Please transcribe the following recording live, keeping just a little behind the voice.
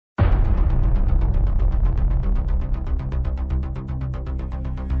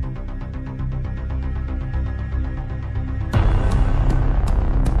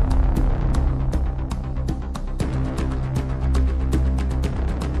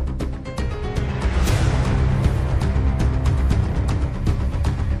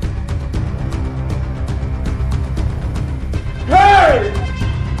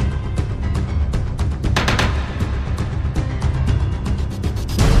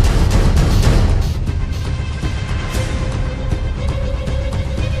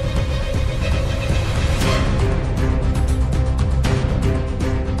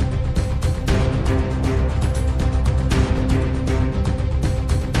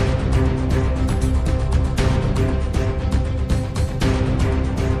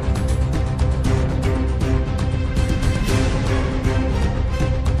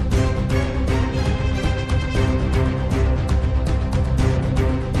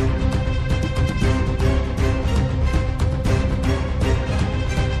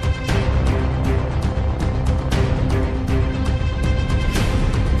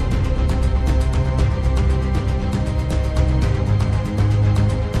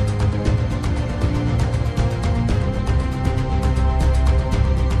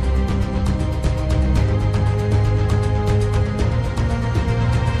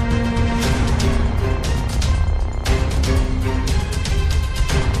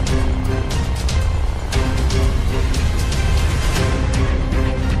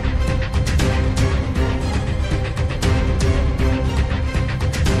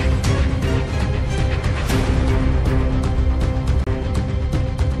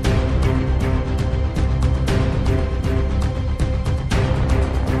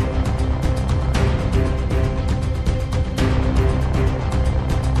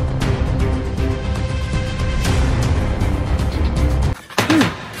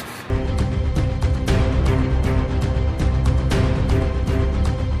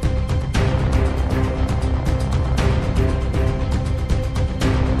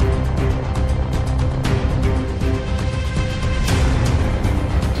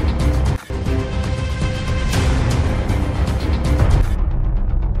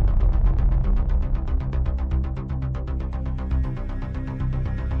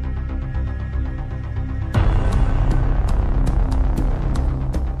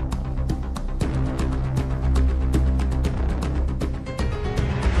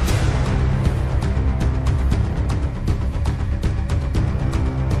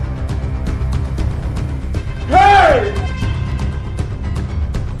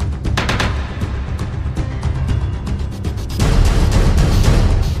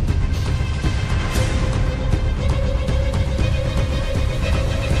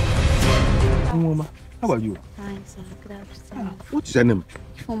How are you? Fine, sir. Good afternoon. What is your name?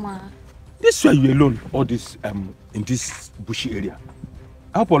 Fuma. This why you alone, all this in this bushy area.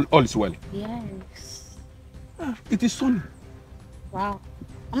 I hope all is well. Yes. It is sunny. Wow.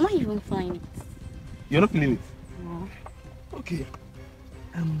 I'm not even feeling it. You're not feeling it? No. Okay.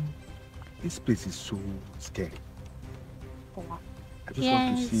 This place is so scary. Wow. I just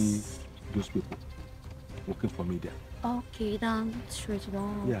want to see those people working for me there. Okay, then straight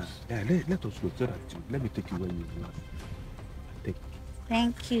along. Yeah. Let us go so that let me take you where you want.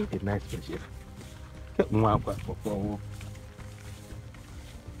 Thank you. A nice pleasure.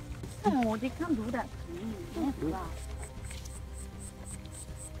 Oh, they can't do that to me. Never.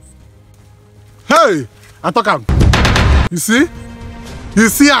 Hey, I talk am. You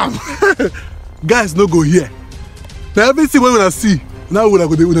see am. Guys, no go here. Now everything we wanna see, now we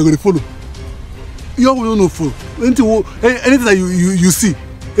gonna go follow. You will no follow. Anything that you see,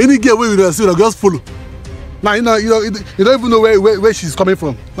 any girl where you wanna see, we just follow. Now you don't even know where she's coming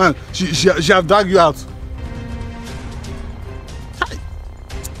from. Man, she have dragged you out. Hi.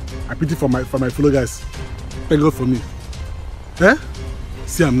 I pity for my fellow guys. Thank God for me. Eh?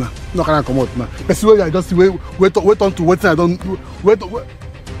 See am now. No can come out now. But see where I just see wait on to what I don't wait.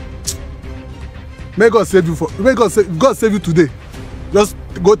 May God save you God save you today. Just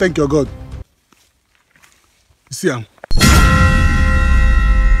go thank your God. You see am.